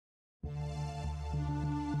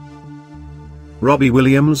Robbie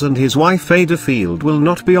Williams and his wife Ayda will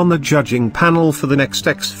not be on the judging panel for the next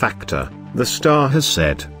X Factor, the star has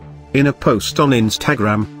said. In a post on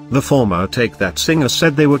Instagram, the former Take That singer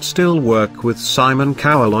said they would still work with Simon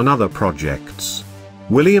Cowell on other projects.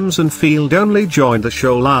 Williams and Field only joined the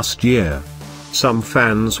show last year. Some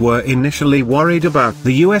fans were initially worried about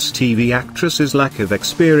the US TV actress's lack of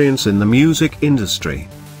experience in the music industry.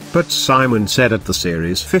 But Simon said at the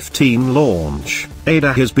Series 15 launch,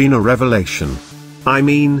 Ayda has been a revelation. I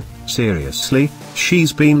mean, seriously,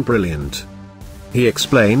 she's been brilliant. He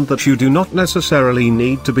explained that you do not necessarily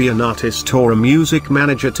need to be an artist or a music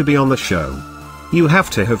manager to be on the show. You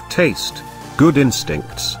have to have taste, good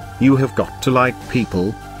instincts, you have got to like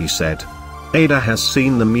people, he said. Ayda has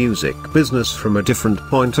seen the music business from a different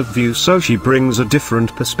point of view, so she brings a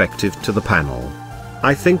different perspective to the panel.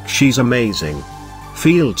 I think she's amazing.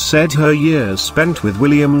 Field said her years spent with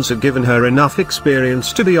Williams have given her enough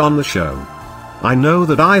experience to be on the show. I know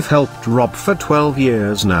that I've helped Rob for 12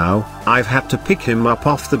 years now, I've had to pick him up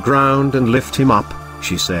off the ground and lift him up,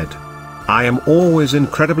 she said. I am always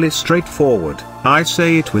incredibly straightforward, I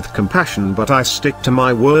say it with compassion but I stick to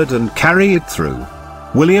my word and carry it through.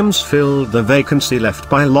 Williams filled the vacancy left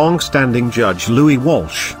by long-standing judge Louis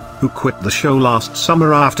Walsh, who quit the show last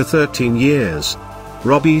summer after 13 years.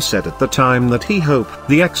 Robbie said at the time that he hoped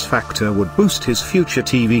the X Factor would boost his future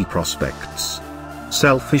TV prospects.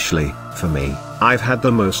 Selfishly, for me, I've had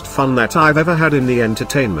the most fun that I've ever had in the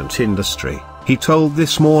entertainment industry, he told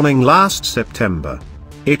This Morning last September.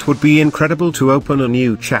 It would be incredible to open a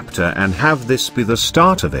new chapter and have this be the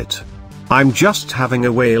start of it. I'm just having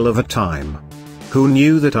a whale of a time. Who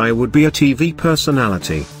knew that I would be a TV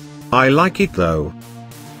personality? I like it though.